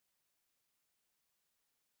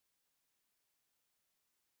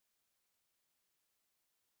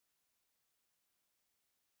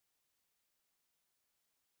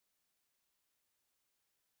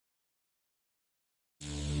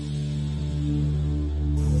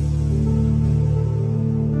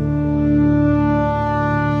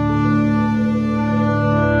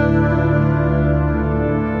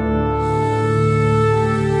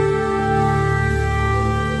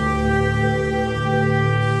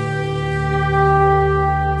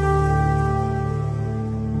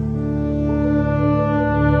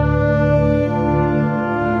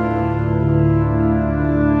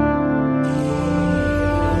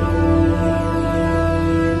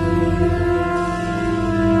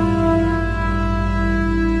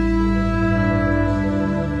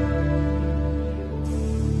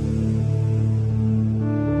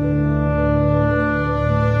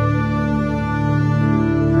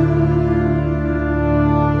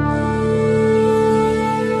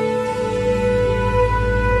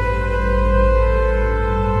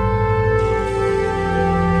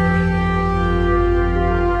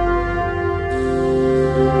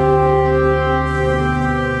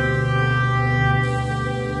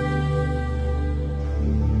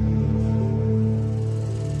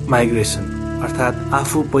Migration अर्थात्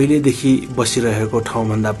आफू पहिलेदेखि बसिरहेको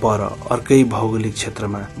ठाउँभन्दा पर अर्कै भौगोलिक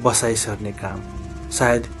क्षेत्रमा बसाइ सर्ने काम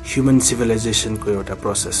सायद ह्युमन सिभिलाइजेसनको एउटा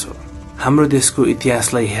प्रोसेस हो। हाम्रो देशको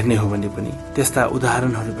इतिहासलाई हेर्ने हो भने पनि त्यस्ता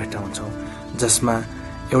उदाहरणहरू भेट्टाउँछौँ जसमा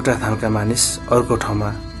एउटा ठाउँका मानिस अर्को ठाउँमा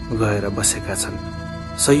गएर बसेका छन्।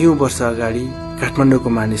 सयौं वर्ष अगाडि काठमाडौँको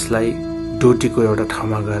मानिसलाई डोटीको एउटा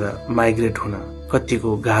ठाउँमा गएर माइग्रेट हुन कतिको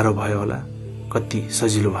गाह्रो भयो होला, कति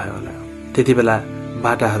सजिलो भयो होला। त्यति बेला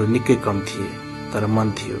बाटाहरू निकै कम थिए तर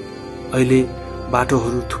मन थियो। अहिले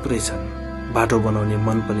बाटोहरू थुप्रै छन्, बाटो बनाउने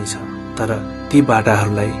मन पनि छ, तर ती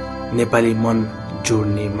बाटाहरूलाई नेपाली मन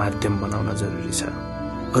जोड्ने माध्यम बनाउन जरुरी छ।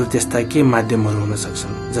 अरु त्यस्ता के माध्यमहरू हुन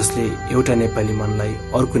सक्छन् जसले एउटा नेपाली मनलाई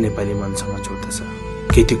अर्को नेपाली मनसँग जोड्दछ?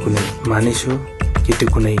 के त्यो कुनै मानिस हो, के त्यो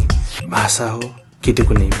कुनै भाषा हो, के त्यो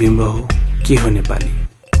कुनै बिम्ब हो, के हो नेपाली?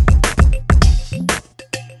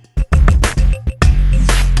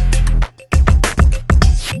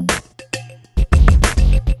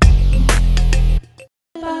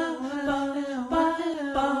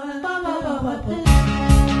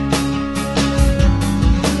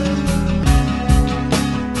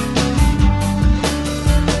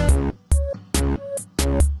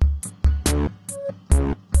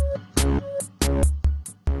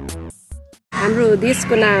 हाम्रो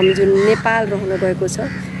देशको नाम जुन नेपाल रहन गएको छ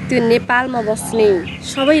त्यो नेपालमा बस्ने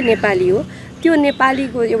सबै नेपाली हो। त्यो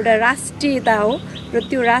नेपालीको एउटा राष्ट्रियता हो र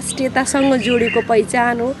त्यो राष्ट्रियतासँग जोडेको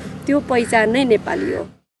पहिचान हो। त्यो पहिचान नै नेपाली हो।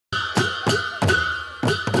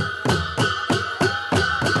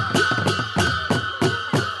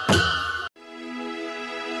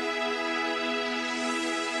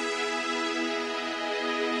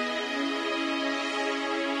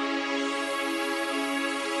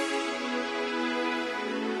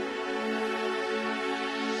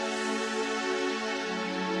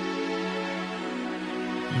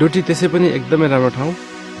 डोटी त्यसै पनि एकदमै राम्रो ठाउँ।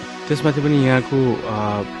 त्यसमाथि पनि यहाँको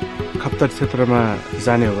खप्तर क्षेत्रमा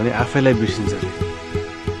जाने हो भने आफैलाई बिर्सिन्छ।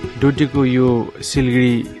 डोटीको यो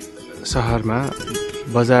सिलगढी सहरमा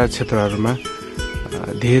बजार क्षेत्रहरूमा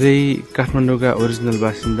धेरै काठमाडौँका ओरिजिनल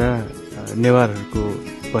बासिन्दा नेवारहरूको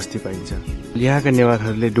बस्ती पाइन्छ। यहाँका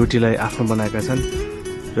नेवारहरूले डोटीलाई आफ्नो बनाएका छन्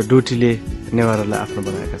र डोटीले नेवारहरूलाई आफ्नो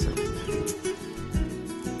बनाएका छन्।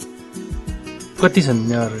 कति छन्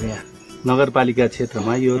नेवारहरू यहाँ? नगरपालिका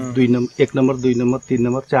क्षेत्रमा यो 1 नम्बर 2 नम्बर 3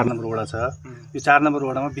 नम्बर 4 नम्बर वडा छ। यो 4 नम्बर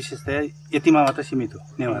वडामा विशेषतया यतिमा मात्र सीमित हो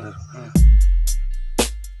नेवारहरू।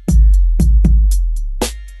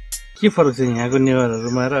 के फरक छ यहाँको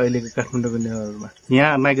नेवारहरूमा र अहिलेको काठमाडौँको नेवारहरूमा?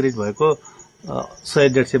 यहाँ माइग्रेट भएको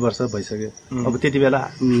 100-150 वर्ष भइसक्यो। अब त्यति बेला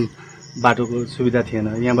बाटोको सुविधा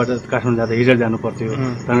थिएन। यहाँबाट काठमाडौँ जाँदा हिजर जानु पर्थ्यो,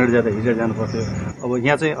 धनगढी जाँदा हिजर जानु पर्थ्यो। अब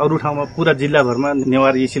यहाँ चाहिँ अरू ठाउँमा पुरा जिल्लाभरमा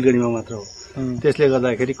नेवार यही सिलगढीमा मात्र हो। त्यसले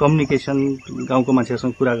गर्दाखेरि कम्युनिकेसन गाउँको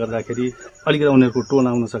मान्छेहरूसँग कुरा गर्दाखेरि अलिकति उनीहरूको टोन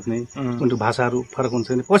आउन सक्ने, उनीहरूको भाषाहरू फरक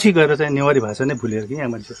हुन्छ नि। पछि गएर चाहिँ नेवारी भाषा नै भुलेर कि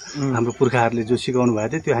यहाँ मान्छे हाम्रो पुर्खाहरूले जो सिकाउनु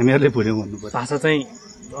भएको थियो त्यो हामीहरूले भुल्यौँ भन्नुपर्छ। भाषा चाहिँ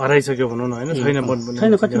हराइसक्यो भनौँ न, होइन?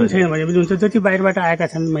 छैन, कति पनि छैन भने हुन्छ। जति बाहिरबाट आएका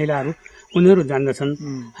छन् महिलाहरू उनीहरू जान्दछन्,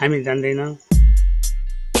 हामी जान्दैन।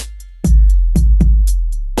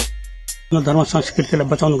 धर्म संस्कृतिलाई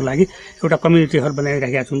बचाउनको लागि एउटा कम्युनिटी हल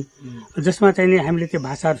बनाइराखेका छौँ, जसमा चाहिँ हामीले त्यो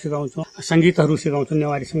भाषाहरू सिकाउँछौँ, सङ्गीतहरू सिकाउँछौँ,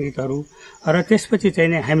 नेवारी सङ्गीतहरू। र त्यसपछि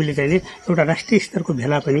चाहिँ हामीले चाहिँ एउटा राष्ट्रिय स्तरको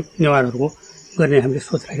भेला पनि नेवारहरूको गर्ने हामीले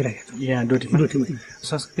सोच राखिरहेका छौँ यहाँ डोटीमा।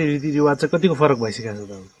 संस्कृति रीतिरिवाज चाहिँ कतिको फरक भइसकेको छ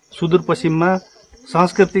त? सुदूरपश्चिममा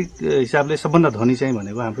सांस्कृतिक हिसाबले सबभन्दा धनी चाहिँ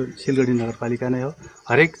भनेको हाम्रो सिलगढी नगरपालिका नै हो।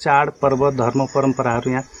 हरेक चाड पर्व धर्म परम्पराहरू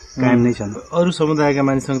यहाँ कायम नै छन्। अरू समुदायका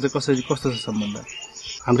मानिससँग चाहिँ कस्तो छ सम्बन्ध?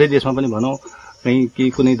 हाम्रै देशमा पनि भनौँ कहीँ केही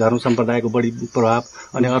कुनै धर्म सम्प्रदायको बढी प्रभाव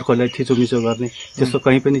अनि अर्कोलाई थिचोमिचो गर्ने त्यस्तो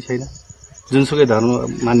कहीँ पनि छैन। जुनसुकै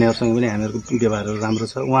धर्म मान्नेहरूसँग पनि हामीहरूको व्यवहारहरू राम्रो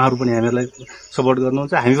छ। उहाँहरू पनि हामीहरूलाई सपोर्ट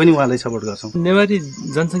गर्नुहुन्छ, हामी पनि उहाँलाई सपोर्ट गर्छौँ। नेवारी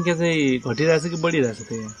जनसङ्ख्या चाहिँ घटिरहेछ कि बढिरहेछ?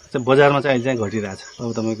 त्यहाँ बजारमा चाहिँ अहिले चाहिँ घटिरहेछ। अब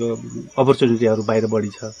तपाईँको अपर्च्युनिटीहरू बाहिर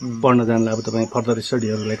बढी छ। पढ्न जानलाई अब तपाईँ फर्दर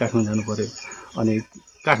स्टडीहरूलाई काठमाडौँ जानु पर्यो अनि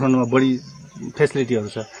काठमाडौँमा बढी फेसिलिटीहरू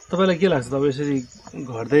छ। तपाईँलाई के लाग्छ? तपाईँ यसरी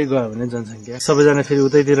घट्दै गयो भने जनसङ्ख्या सबैजना फेरि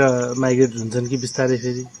उतैतिर माइग्रेट हुन्छन् कि बिस्तारै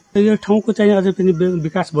फेरि यो ठाउँको चाहिँ अझै पनि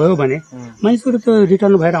विकास भयो भने मानिसहरू त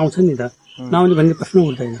रिटर्न भएर आउँछ नि त, नआउने भन्ने प्रश्न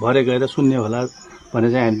उठ्दैन। भरे गएर शून्य होला भने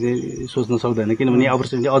चाहिँ हामीले सोच्न सक्दैन, किनभने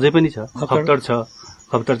अपर्च्युनिटी अझै पनि छ। खप्तर छ,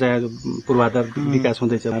 खप्तर चाहिँ पूर्वाधार विकास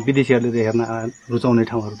हुँदैछ। विदेशीहरूले हेर्न रुचाउने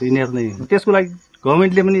ठाउँहरू त यिनीहरू नै हो। त्यसको लागि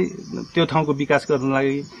गभर्मेन्टले पनि त्यो ठाउँको विकास गर्नको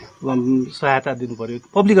लागि सहायता दिनु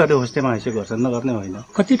पर्यो। पब्लिकहरूले होस्टेमा हैसियत गर्छन्, नगर्ने होइन।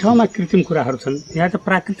 कति ठाउँमा कृत्रिम कुराहरू छन्, यहाँ त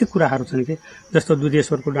प्राकृतिक कुराहरू छन् कि जस्तो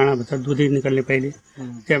दुधेश्वरको डाँडा भन्छ, दुधै निकल्ने पहिले,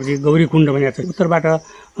 त्यहाँपछि गौरी कुण्ड भनेको छ, उत्तरबाट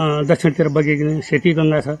दक्षिणतिर बगिने सेती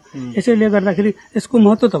गङ्गा छ। यसैले गर्दाखेरि यसको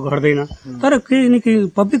महत्त्व त घट्दैन, तर केही न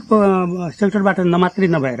केही पब्लिक सेक्टरबाट नमात्रै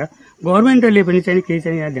नभएर गभर्मेन्टले पनि चाहिँ केही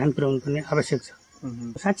चाहिँ यहाँ ध्यान पुर्याउनु पर्ने आवश्यक छ।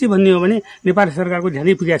 साँच्ची भन्ने हो भने नेपाल सरकारको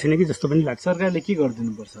ध्यानै पुगेको छैन कि जस्तो पनि लाग्छ। सरकारले के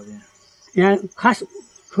गरिदिनुपर्छ अब यहाँ खास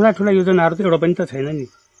ठुला ठुला योजनाहरू त एउटा पनि त छैन नि।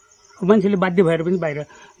 मान्छेले बाध्य भएर पनि बाहिर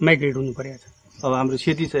माइग्रेट हुनु परेको छ। अब हाम्रो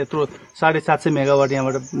सेती छ यत्रो 750 मेगावाट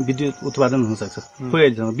यहाँबाट विद्युत उत्पादन हुनसक्छ। खोइ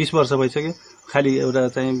अहिलेसम्म 20 वर्ष भइसक्यो, खालि एउटा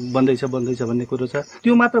चाहिँ बन्दैछ भन्ने कुरो छ।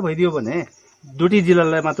 त्यो मात्र भइदियो भने डोटी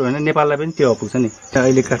जिल्लालाई मात्र होइन नेपाललाई पनि त्यो पुग्छ नि।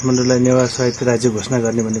 अहिले काठमाडौँलाई नेवार सहित राज्य घोषणा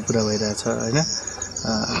गर्ने भन्ने कुरा भइरहेछ होइन,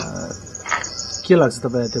 के लाग्छ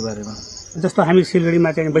तपाईँलाई त्यो बारेमा? जस्तो हामी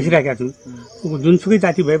सिलगढीमा चाहिँ बसिरहेका छौँ, जुनसुकै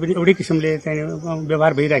जाति भए पनि एउटै किसिमले चाहिँ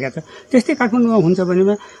व्यवहार भइरहेको छ, त्यस्तै काठमाडौँमा हुन्छ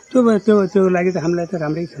भनेमा त्यो लागि त हामीलाई त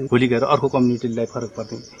राम्रै छ। भोलि गएर अर्को कम्युनिटीलाई फरक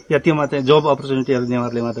पर्दैन, या त्योमा चाहिँ जब अपर्च्युनिटीहरू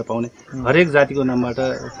नेवारले मात्र पाउने, हरेक जातिको नामबाट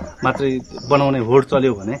मात्रै बनाउने होड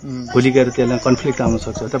चल्यो भने भोलि गएर त्यसलाई कन्फ्लिक्ट आउन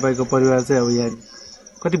सक्छ। तपाईँको परिवार चाहिँ अब यहाँ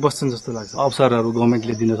कति बस्छन् जस्तो लाग्छ? अवसरहरू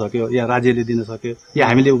गभर्मेन्टले दिन सक्यो या राज्यले दिन सक्यो या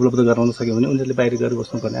हामीले उपलब्ध गराउन सक्यो भने उनीहरूले बाहिर गएर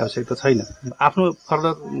बस्नुपर्ने आवश्यकता छैन। आफ्नो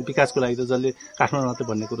फर्दर विकासको लागि त जसले काठमाडौँ मात्रै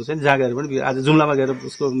भन्ने कुरो छैन, जहाँ गएर पनि आज जुम्लामा गएर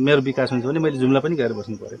उसको मेरो विकास हुन्छ भने मैले जुम्ला पनि गएर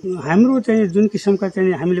बस्नु पर्यो। हाम्रो चाहिँ जुन किसिमका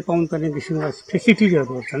चाहिँ हामीले पाउनुपर्ने किसिमका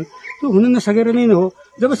फेसिलिटिजहरू छन् त्यो हुन नसकेर नै हो।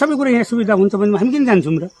 जब सबै कुरा यहाँ सुविधा हुन्छ भने हामी किन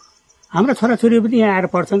जान्छौँ र? हाम्रा छोराछोरीहरू पनि यहाँ आएर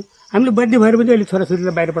पढ्छन्, हामीले बाध्य भएर पनि अहिले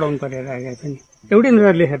छोराछोरीलाई बाहिर पढाउनु परिरहेको छ नि। एउटै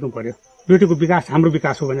नजरले हेर्नु पर्यो, डोटीको विकास हाम्रो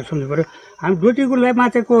विकास हो भनेर सम्झनु पर्यो। हामी डोटीको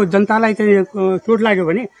माथिको जनतालाई चाहिँ चोट लाग्यो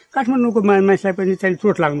भने काठमाडौँको मान्छेलाई पनि चाहिँ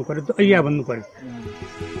चोट लाग्नु पर्यो, ऐया भन्नु पर्यो।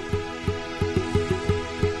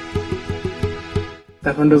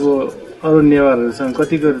 काठमाडौँको अरू नेवारहरूसँग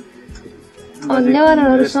कतिको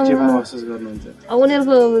नेवारहरूसँग महसुस गर्नुहुन्छ?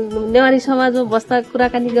 उनीहरूको नेवारी समाजमा बस्दा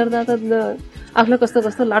कुराकानी गर्दा त आफूलाई कस्तो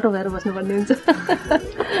कस्तो लाटो भएर बस्नुपर्ने हुन्छ।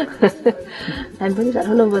 हामी पनि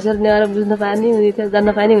काठमाडौँ बसेर नेवार बुझ्न पाए नि हुने थियो, जान्न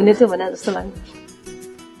पाए नि हुने थियो भने जस्तो लाग्यो।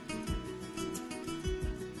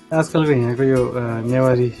 आजकलको यहाँको यो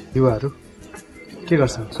नेवारी युवाहरू के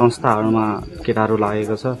गर्छन्? संस्थाहरूमा केटाहरू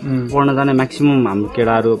लागेको छ, पढ्न जाने म्याक्सिमम हाम्रो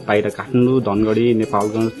केटाहरू बाहिर काठमाडौँ, धनगढी,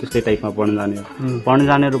 नेपालगञ्ज त्यस्तै टाइपमा पढ्न जाने हो। पढ्न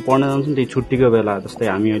जान्छन् त्यही छुट्टीको बेला, जस्तै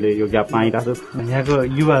हामी अहिले यो ग्यापमा आइरहेको छौँ। यहाँको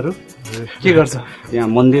युवाहरू के गर्छ? यहाँ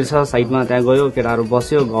मन्दिर छ साइडमा, त्यहाँ गयो केटाहरू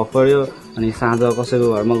बस्यो, गफ गर्यो, अनि साँझ कसैको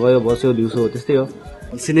घरमा गयो बस्यो, दिउँसो त्यस्तै हो।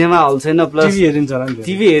 सिनेमा हल छैन, प्लस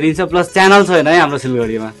टिभी हेरिन्छ, प्लस च्यानल छैन है हाम्रो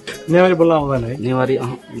सिलगढीमा। नेवारी बोल्न आउँदैन है? नेवारी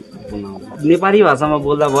बोल्न आउँदैन। नेपाली भाषामा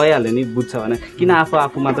बोल्दा भइहाल्यो नि, बुझ्छ भने किन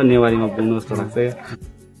आफू मात्र नेवारीमा बोल्नु जस्तो लाग्छ।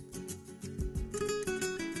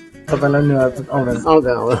 तपाईँलाई नेवार आउँदैन?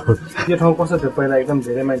 यो ठाउँ कस्तो थियो पहिला? एकदम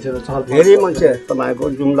धेरै मान्छेहरू छ, धेरै मान्छे तपाईँको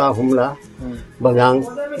जुम्ला, हुम्ला, बझाङ,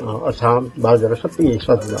 अछाम, बालझरा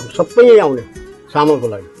सबै आउने चामलको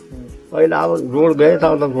लागि। अहिले अब रोड गए त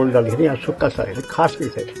रोड जाँदाखेरि यहाँ सुक्खा छ, अहिले खास केही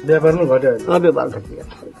छैन। व्यापार पनि घट्यो? व्यापार घट्यो।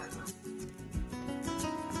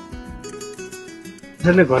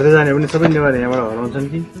 त्यसले घट्दै जाने पनि सबै नेवार यहाँबाट हराउँछन्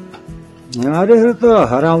कि? नेवारीहरू त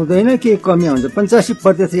हराउँदैन, के कमी आउँछ।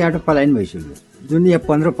 85% यहाँबाट पलायन भइसक्यो। जुन यहाँ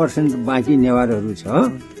 15% बाँकी नेवारहरू छ,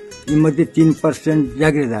 यीमध्ये 3%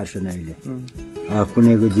 जागिरदार छन् अहिले।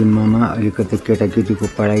 कुनैको जिम्मामा अलिकति केटाकेटीको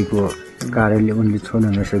पढाइको कारणले उनले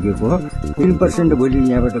छोड्न नसकेको हो। 3% भोलि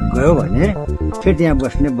यहाँबाट गयो भने फेरि यहाँ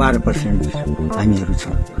बस्ने 12% हामीहरू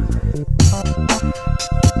छौँ।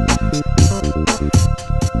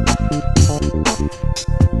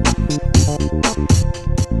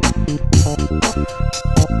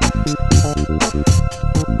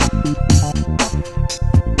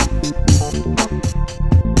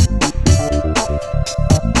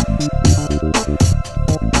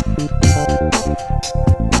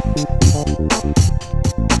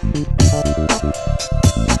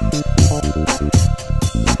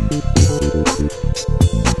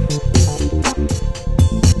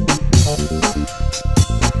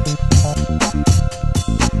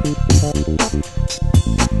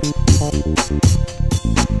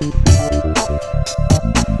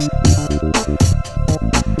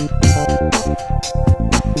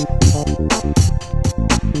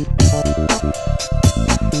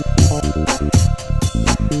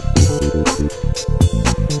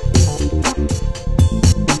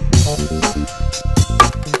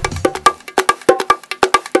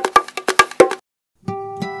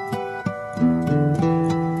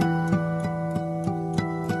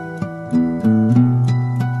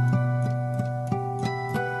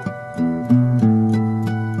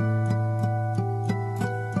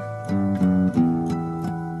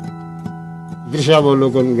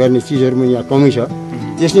 दृश्यावलोकन गर्ने चिजहरूमा यहाँ कमी छ।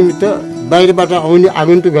 त्यस निमित्त बाहिरबाट आउने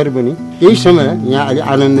आगन्तुकहरू पनि यही समय यहाँ अलि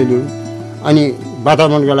आनन्द लिउँ अनि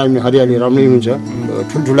वातावरणको लागि हरियाली राम्रै हुन्छ।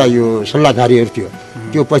 ठुल्ठुला यो सल्लाहकारीहरू थियो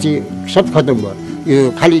त्यो पछि सब खतम भयो। यो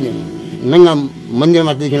खालि नङ्गा मन्दिर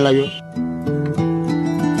मात्र देखिन लाग्यो।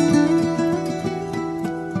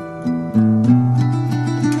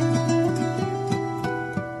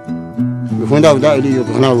 हुँदा हुँदा अहिले यो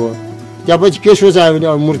घना भयो। त्यहाँपछि के सोचायो भने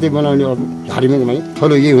अब मूर्ति बनाउने अब धार्मिकमा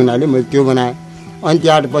ठुलो यही हुनाले मैले त्यो बनाएँ। अनि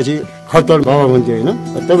त्यहाँपछि खौतल बाबा हुन्थ्यो होइन,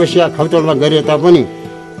 तपस्या खौतलमा गरे तापनि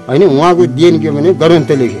होइन उहाँको देन के भने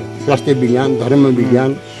ग्रन्थ लेखे, स्वास्थ्य विज्ञान, धर्म विज्ञान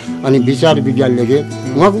अनि विचार विज्ञान लेखे।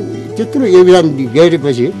 उहाँको त्यत्रो योगदान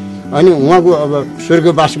गएपछि अनि उहाँको अब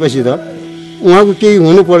स्वर्गवासपछि त उहाँको केही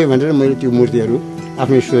हुनु पर्यो भनेर मैले त्यो मूर्तिहरू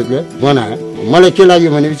आफ्नै सोचले बनाएँ। मलाई के लाग्यो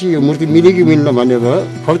भनेपछि यो मूर्ति मिल्यो कि मिल्न भन्ने भयो।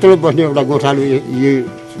 खौतलमा बस्ने एउटा गोठालो यो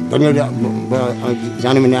धन्यवाद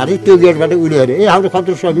जानु भने अरे त्यो गेटबाट उसले अरे ए हाम्रो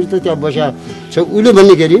खौतल स्वामी त त्यहाँ बस्या छ उसले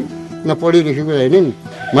भन्नेखेरि न पढि लेखेको होइन नि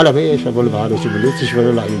मलाई भाइ सफल भएर रहेछ भने त्यसबाट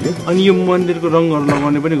लाग्यो। अनि यो मन्दिरको रङहरू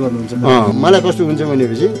लगाउने पनि गर्नुहुन्छ? मलाई कस्तो हुन्छ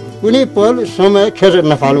भनेपछि कुनै पल समय खेर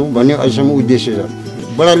नफालौँ भन्ने अहिलेसम्म उद्देश्य छ।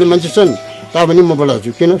 बडाले मान्छे छन् तापनि म बडा छु,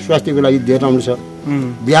 किन स्वास्थ्यको लागि धेरै राम्रो छ।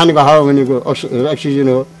 बिहानको हावा भनेको अक्सिजन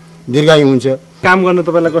हो, दीर्घायु हुन्छ। काम गर्न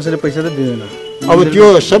तपाईँलाई कसैले पैसा त दिँदैन? अब त्यो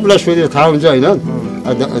सबलाई सोधेर थाहा हुन्छ होइन,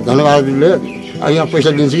 धन्यवादले यहाँ पैसा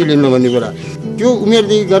लिन्छ कि लिन्न भन्ने कुरा। त्यो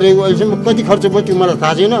उमेरदेखि गरेको अहिलेसम्म कति खर्च भयो त्यो मलाई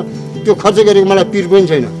थाहा छैन। त्यो खर्च गरेको मलाई पिर पनि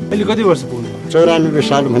छैन। अहिले कति वर्ष पुग्नु? 94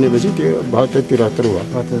 साल भनेपछि त्यो 72-73 भयो।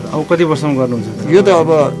 अब कति वर्षमा गर्नुहुन्छ? यो त अब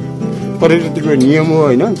प्रकृतिको नियम हो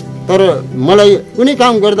होइन, तर मलाई कुनै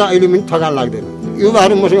काम गर्दा अहिले पनि थकान लाग्दैन।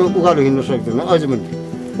 युवाहरू मसँग उकालो हिँड्न सक्दैन अझ पनि।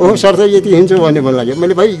 ओहो सर त यति हिँड्छ भन्ने मन लाग्यो।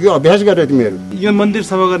 मैले भाइ यो अभ्यास गरेँ तिमीहरू। यो मन्दिर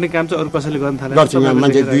सफा गर्ने काम चाहिँ अरू कसैले गर्न थाले? गर्छ, यहाँ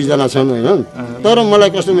मान्छे 2 जना छन् होइन, तर मलाई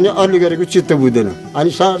कस्तो भने अरूले गरेको चित्त बुझ्दैन। अनि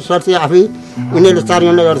सर चाहिँ आफै उनीहरूले 4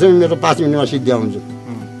 घन्टा गर्छ, मेरो 5 मिनटमा सिद्ध्या हुन्छ।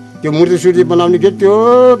 त्यो मूर्ति सुर्ती बनाउने के त्यो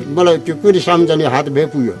मलाई त्यो कुनै साम जाने हात भए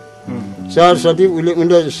पुग्यो। सरस्वती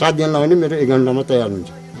उनले 7 दिन लगाउने मेरो 1 घन्टामा तयार हुन्छ।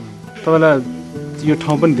 तपाईँलाई यो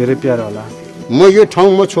ठाउँ पनि धेरै प्यारो होला? म यो ठाउँ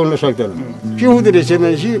म छोड्न सक्दैन। के हुँदो रहेछ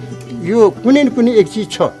भनेपछि यो कुनै न कुनै एक चिज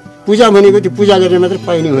छ। पूजा भनेको त्यो पूजा गर्ने मात्र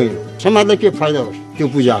पाइने होइन, समाजलाई के फाइदा होस् त्यो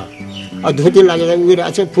पूजा। अब धोती लागेर उ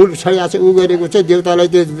गरिरहेको छ, फुल छरिएको छ, उ गरेको छ, देवतालाई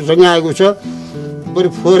त्यो रङ्गाएको छ, बरु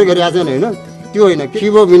फोहोर गरिरहेको छन् होइन, त्यो होइन।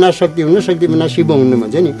 शिव बिना शक्ति हुनु, शक्ति बिना शिव हुनु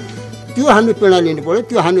भन्छ नि, त्यो हामीले प्रेरणा लिनु पर्यो,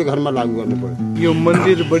 त्यो हामीले घरमा लागू गर्नु पर्यो। यो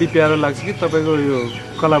मन्दिर बढी प्यारो लाग्छ कि तपाईँको यो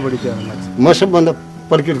कला बढी प्यारो लाग्छ? म सबभन्दा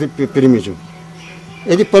प्रकृति प्रेमी छु।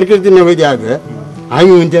 यदि प्रकृति नभइदिए भए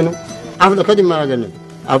हामी हुन्थेन। आफूलाई कति माया गर्ने,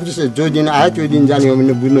 आफू चाहिँ जो दिन आयो त्यो दिन जाने हो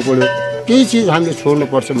भने बुझ्नु पर्यो। केही चिज हामीले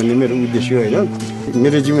छोड्नुपर्छ भन्ने मेरो उद्देश्य होइन।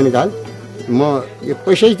 मेरो जीवनकाल म यो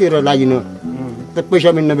पैसैतिर लागिनँ, त पैसा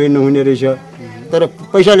पनि नभए नहुने रहेछ, तर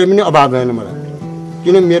पैसाले पनि अभाव भएन मलाई,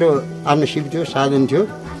 किन मेरो आफ्नो सिप थियो, साधन थियो।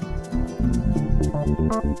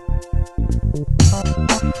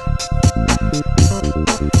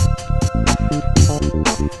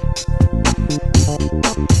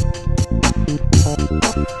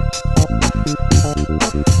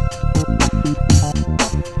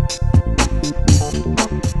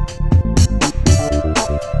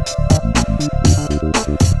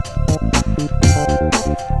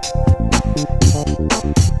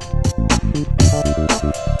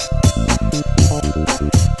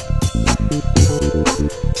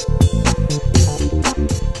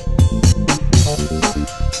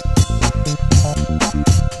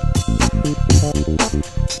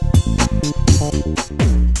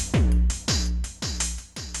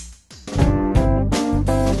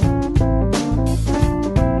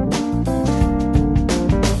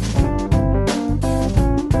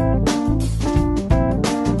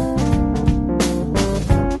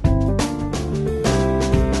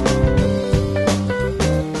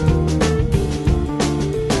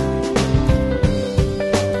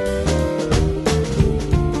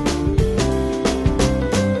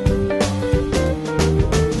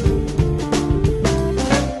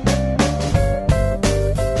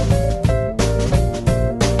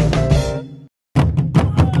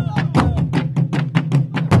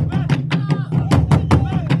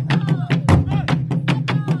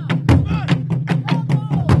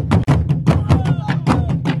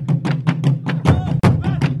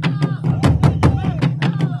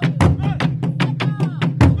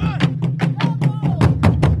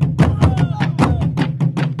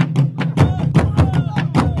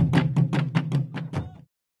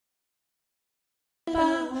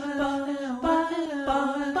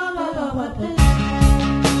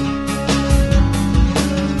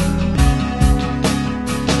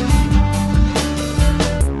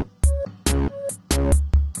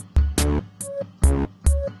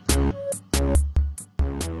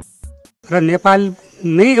 र नेपाल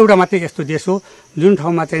नै एउटा मात्रै यस्तो देश हो जुन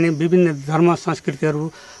ठाउँमा चाहिँ विभिन्न धर्म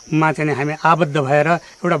संस्कृतिहरूमा चाहिँ हामी आबद्ध भएर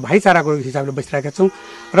एउटा भाइचाराको हिसाबले बसिरहेका छौँ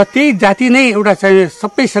र त्यही जाति नै एउटा चाहिँ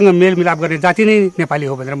सबैसँग मेलमिलाप गर्ने जाति नै नेपाली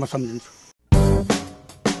हो भनेर म सम्झिन्छु।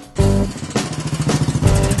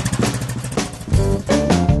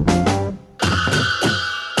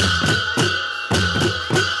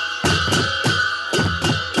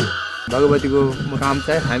 भगवतीको काम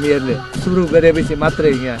चाहिँ हामीहरूले सुरु गरेपछि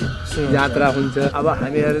मात्रै यहाँ यात्रा हुन्छ। अब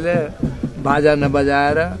हामीहरूले बाजा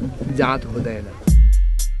नबजाएर जाँच हुँदैन।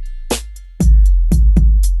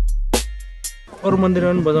 अरू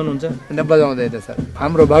मन्दिरमा पनि बजाउनुहुन्छ? नबजाउँदैन सर,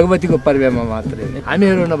 हाम्रो भगवतीको पर्वमा मात्रै।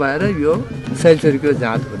 हामीहरू नभएर यो शैलचोरीको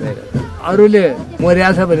जाँच हुँदैन। अरूले मर्या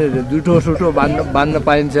छ भने जुठो सुठो बाँध्न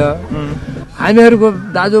पाइन्छ। हामीहरूको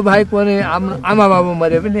दाजुभाइ कोही आमा बाबु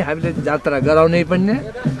मरे पनि हामीले जात्रा गराउनै पर्ने,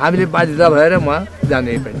 हामीले बाध्यता भएर उहाँ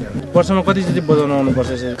जानै पर्ने। वर्षमा कतिचोटि बजाउन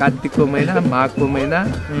आउनुपर्छ? कार्तिकको महिना, माघको महिना,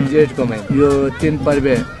 जेठको महिना, यो 3 पर्व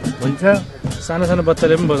हुन्छ। सानो सानो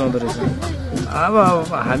बच्चाले पनि बजाउँदो रहेछ। अब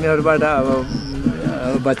हामीहरूबाट अब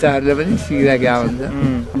बच्चाहरूले पनि सिकिरहेका हुन्छ।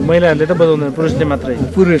 महिलाहरूले त बजाउँदैन, पुरुषले मात्रै?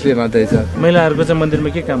 पुरुषले मात्रै छ। महिलाहरूको चाहिँ मन्दिरमा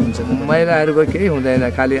के काम हुन्छ? महिलाहरूको केही हुँदैन,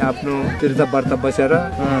 खालि आफ्नो तीर्थ व्रत बसेर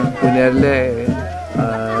उनीहरूले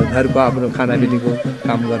घरको आफ्नो खानापिनीको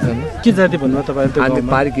काम गर्छन्। के जाति भन्नुभयो तपाईँले? हामी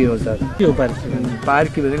पार्की हो सर। के हो पार्की?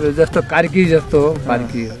 पार्की भनेको जस्तो कार्की जस्तो हो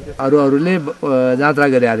पार्की। अरूले जात्रा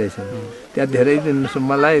गरिरहेको रहेछ, त्यहाँ धेरै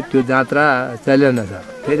दिनसम्मलाई त्यो जात्रा चलेन छ।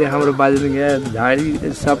 फेरि हाम्रो बाजेले यहाँ झाडी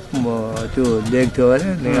सब त्यो देख्थ्यो अरे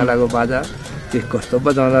नेगालाको बाजा त्यो कस्तो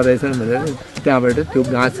बजाउँदा रहेछन् भनेर त्यहाँबाट त्यो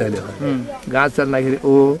गाँच चल्यो। गाँच चल्दाखेरि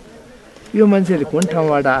यो मान्छेले कुन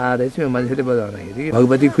ठाउँबाट आएर चाहिँ यो मान्छेले बजाउँदाखेरि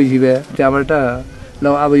भगवती खुसी भए। त्यहाँबाट ल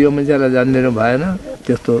अब यो मान्छेलाई जान्दिनु भएन,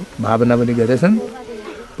 त्यस्तो भावना पनि गरेछन्।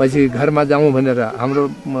 पछि घरमा जाउँ भनेर हाम्रो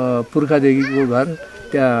पुर्खादेखिको घर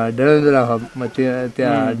त्यहाँ डडेन्द्रा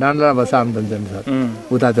त्यहाँ डाँडा बसाम भन्छन् सर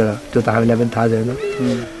उतातिर, त्यो त हामीलाई पनि थाहा छैन।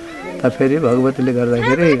 त फेरि भगवतीले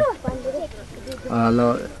गर्दाखेरि ल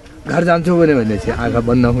घर जान्छु भनेपछि आँखा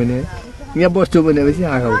बन्द हुने, यहाँ बस्छु भनेपछि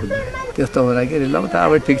आँखा उठ्ने, त्यस्तो हुँदाखेरि ल त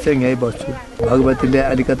अब ठिक छ यहीँ बस्छु। भगवतीले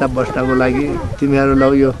अलिकता बस्नको लागि तिमीहरू ल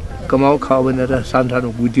यो कमाउ खाऊ भनेर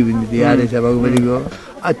सानो गुटी पनि दिएको रहेछ भगवतीको।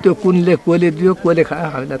 त्यो कुनले कसले दियो कसले खायो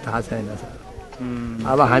हामीलाई थाहा छैन सर।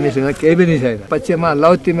 अब हामीसँग केही पनि छैन। पछिमा ल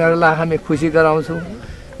तिमीहरूलाई हामी खुसी गराउँछौँ,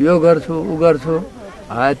 यो गर्छु ऊ गर्छु,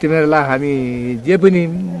 तिमीहरूलाई हामी जे पनि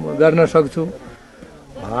गर्न सक्छौँ,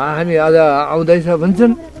 हामी अझ आउँदैछ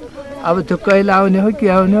भन्छन्। अब त्यो कहिले आउने हो के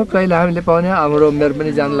आउने हो कहिले हामीले पाउने, हाम्रो मेरो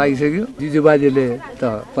पनि जान लागिसक्यो। जिजुबाजेले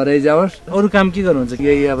त परै जाओस्। अरू काम के गर्नुहुन्छ?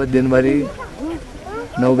 यही अब दिनभरि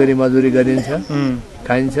नौकरी मजदुरी गरिन्छ,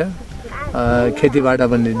 खाइन्छ। खेतीबाट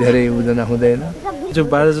पनि धेरै उब्जना हुँदैन। जो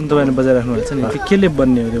बाजा जुन तपाईँले बजाइराख्नु भएको छ नि, त्यो केले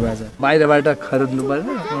बन्ने हो त्यो बाजा? बाहिरबाट खरिद्नु पर्छ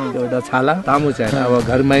एउटा छाला, तामु चाहिँ अब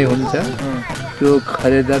घरमै हुन्छ। त्यो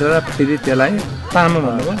खरिदेर फेरि त्यसलाई तामु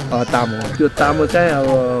भन्नुभयो? तामु। त्यो तामु चाहिँ अब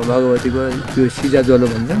भगवतीको त्यो सिजा जोलो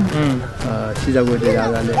भन्छन्, सिजा गोटे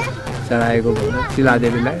राजाले चढाएको भन्छ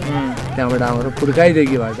शिलादेवीलाई। त्यहाँबाट हाम्रो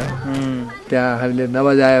पुर्खाइदेखिबाट त्यहाँ हामीले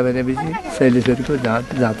नबजायो भनेपछि शैलेश्वरीको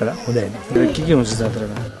जात्रा हुँदैन। के हुन्छ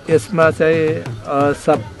जात्रामा? यसमा चाहिँ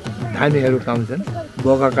सब धानीहरू खाउँछन्,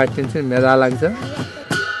 बोका काटिन्छन्, मेला लाग्छ।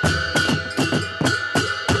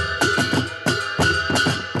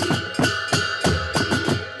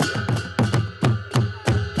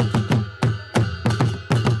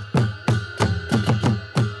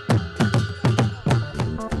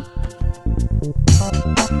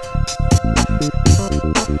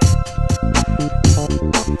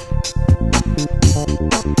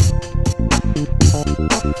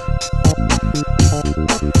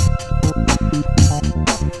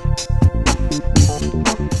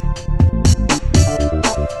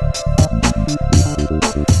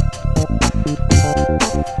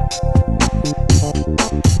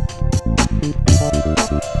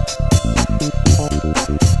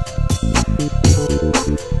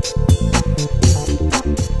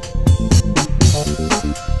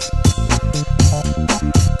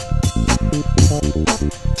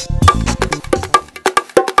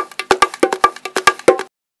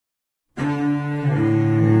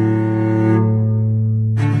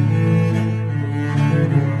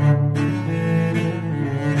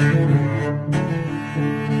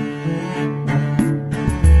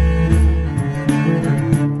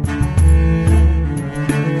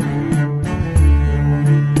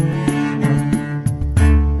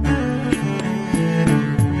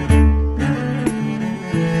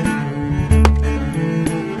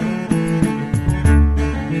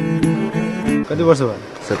 कति वर्ष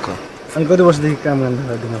भयो? अनि कति वर्षदेखि काम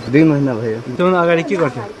गर्नु? 2 महिना भयो। त्योभन्दा अगाडि के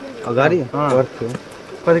गर्थ्यो? अगाडि गर्थ्यो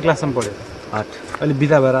कति क्लाससम्म पढ्यो 8 अहिले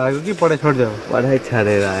बिदा भएर आएको कि पढाइ छोडिदियो पढाइ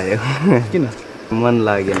छाडेर आयो किन मन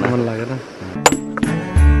लागेन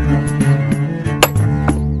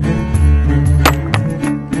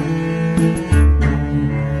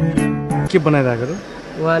के बनाइरहेको र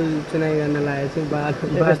वाल चुनाइ गर्न लागेको छु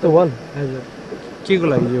यस्तो वाल हजुर के को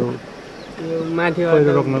लागि यो माथि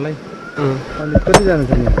पहिरो रोक्नलाई अनि कतिजना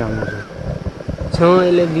छ यहाँ काम गर्छ छौँ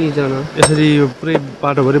अहिले 20 जना यसरी यो पुरै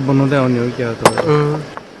बाटोभरि बनाउँदै आउने हो क्या तपाईँ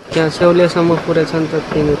त्यहाँ सेउलेसम्म पुरै छन् त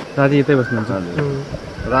तिमी राति यतै बस्नुहुन्छ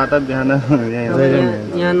रात बिहान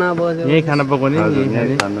यहाँ नबज्यो यहीँ खाना पकाउने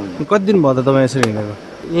कति दिन भयो त तपाईँ यसरी हिँडेको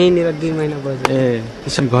यहीँनिर 2 महिना बज्यो ए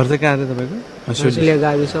त्यसरी घर चाहिँ कहाँ अरे तपाईँको सुले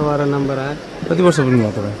गाविस 12 नम्बर 8 कति वर्ष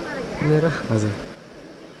पुग्नुभयो तपाईँ मेरो हजुर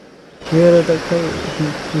मेरो त खै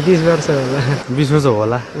 20 वर्ष होला 20 वर्ष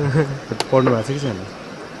होला पढ्नु भएको छ कि छैन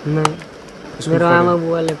मेरो आमा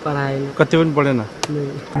बुवाले पढाएन कति पनि पढेन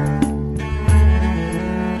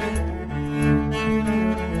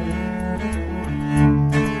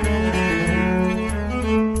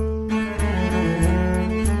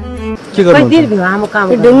के गर्नुहुन्छ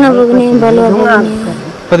ढुङ्गा बोक्ने बलुवा बोक्ने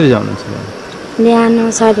कति बजी आउनुहुन्छ बिहान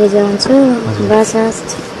 7 बजी आउँछु बसा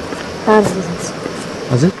 5 बजी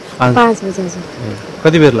हजुर 5 बजी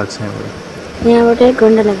कति बेर लाग्छ यहाँबाट 1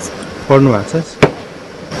 घन्टा लाग्छ पढ्नु भएको छ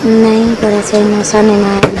नै पढा छैन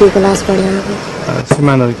सानैमा 2 क्लास पढेको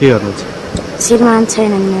श्रीमानहरू के गर्नुहुन्छ श्रीमान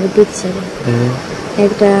छैन मेरो बितिसक्यो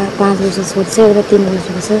एउटा 5 वर्ष छोड्छ एउटा 3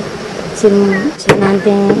 वर्षको छ श्रीमान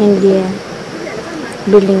त्यहाँ इन्डिया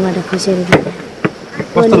बिल्डिङबाट खसेर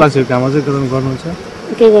कस्तो लाग्छ यो काम अझै गर्नुहुन्छ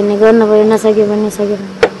के गर्ने गर्न पर्यो नसके पनि सक्यो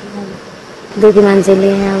दुखी मान्छेले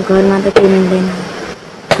अब घरमा त केही मिल्दैन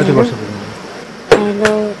कति वर्ष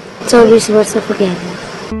अहिले 24 वर्ष पुगिहाल्यो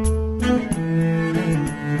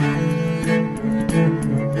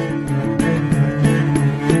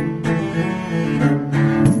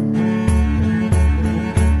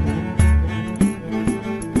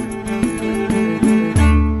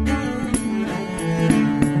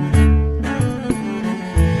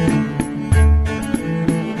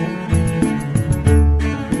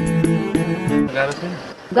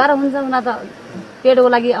गाह्रो हुन्छ उना त पेटको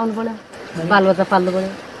लागि आउनु पर्यो बालबच्चा पाल्नु पर्यो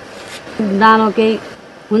डाँडो केही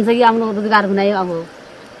हुन्छ कि आउनु रोजगार बनायो अब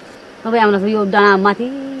तपाईँ आउनुहोस् यो डाँडा माथि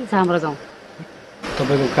छ हाम्रो गाउँ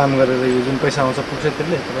तपाईँको काम गरेर यो जुन पैसा आउँछ पुग्छ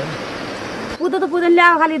त्यसले पुग्दा त पुग्दैन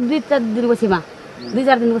ल्यायो खालि 2-4 दिनको सीमा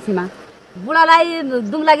 2-4 दिनको सीमा बुढालाई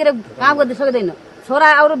दुम लागेर काम गर्दै सक्दैन छोरा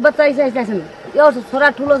अरू बच्चा यस्ता छन् यो छोरा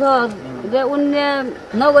ठुलो छ उनले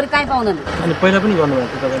नगरी कहीँ पाउँदैन अनि पहिला पनि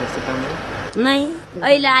गर्नुभएको तपाईँले यस्तो काम नै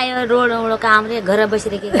अहिले आयो रोड काम रे घर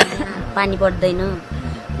बसेर के गर्ने पानी पर्दैन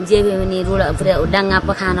जे भयो भने रोड पुरा डाङ्गा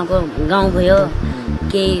पखानको गाउँ भयो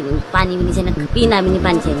केही पानी पनि छैन पिना पनि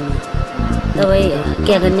पानी छैन तपाईँ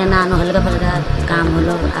के गर्ने नानो हल्का फल्का काम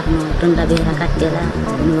होलो आफ्नो टन्टा बेहोरा काटेर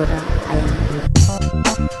हुनुबाट आयो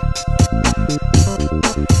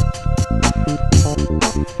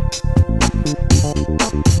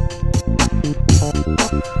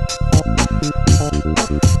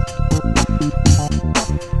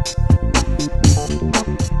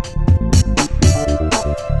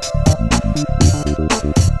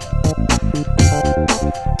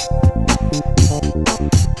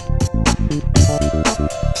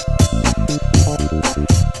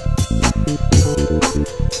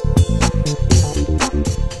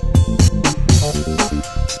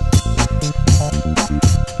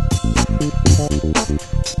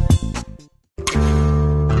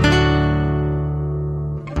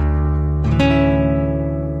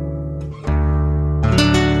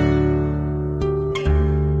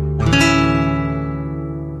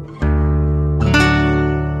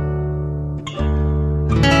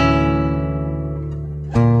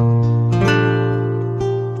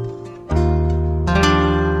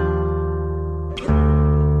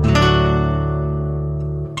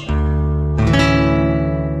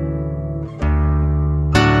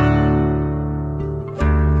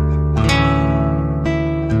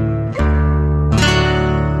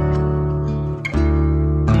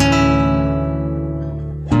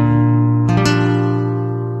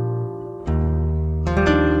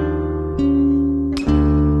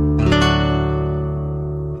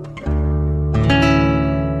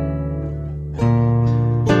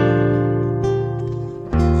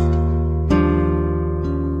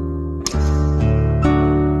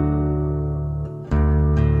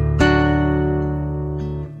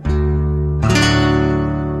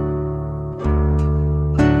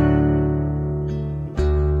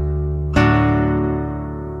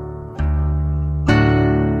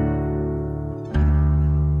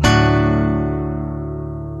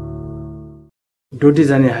डोटी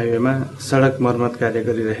जाने हाइवेमा सडक मर्मत कार्य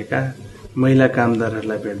गरिरहेका महिला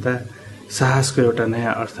कामदारहरूलाई भेट्दा साहसको एउटा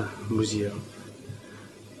नयाँ अर्थ बुझियो।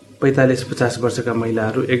 45-50 वर्षका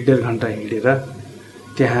महिलाहरू 1.5 घण्टा हिँडेर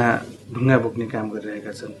त्यहाँ ढुङ्गा बोक्ने काम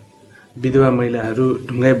गरिरहेका छन्। विधवा महिलाहरू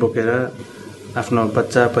ढुङ्गै बोकेर आफ्नो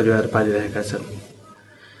बच्चा परिवार पालिरहेका छन्।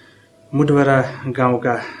 मुठभरा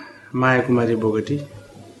गाउँका माया कुमारी बोगटी,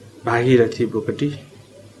 भागीरथी बोगटी,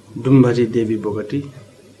 डुम्भरी देवी बोगटी,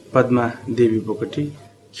 पद्मा देवी बोगटी,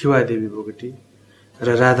 खिवा देवी बोगटी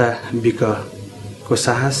र राधा विकको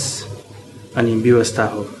साहस अनि व्यवस्था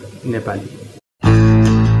हो नेपाली।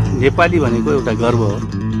 नेपाली भनेको एउटा गर्व हो,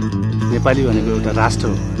 नेपाली भनेको एउटा राष्ट्र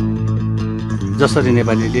हो। जसरी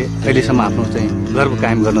नेपालीले अहिलेसम्म आफ्नो चाहिँ गर्व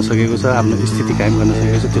कायम गर्न सकेको छ, आफ्नो स्थिति कायम गर्न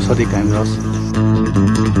सकेको छ, त्यो सधैँ कायम रहोस्।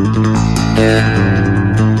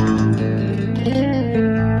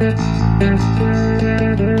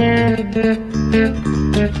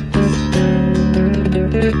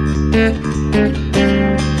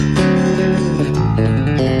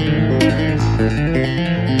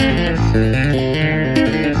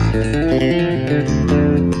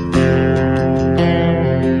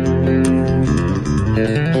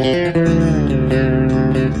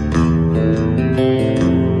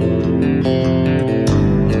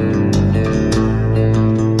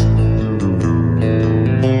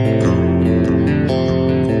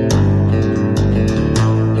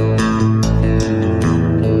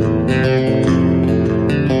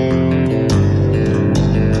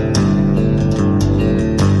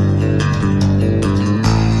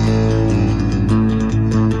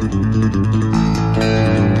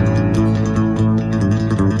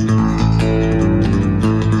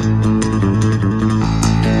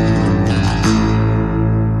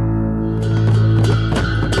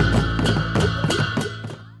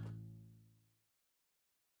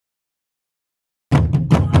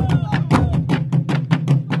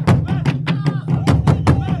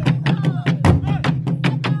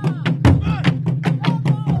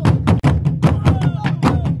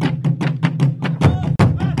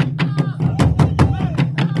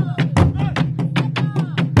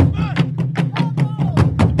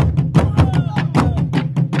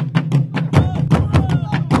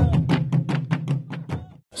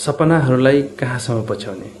 सपनाहरूलाई कहाँसम्म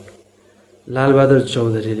पछ्याउने? लालबहादुर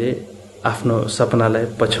चौधरीले आफ्नो सपनालाई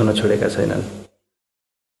पछ्याउन छोडेका छैनन्।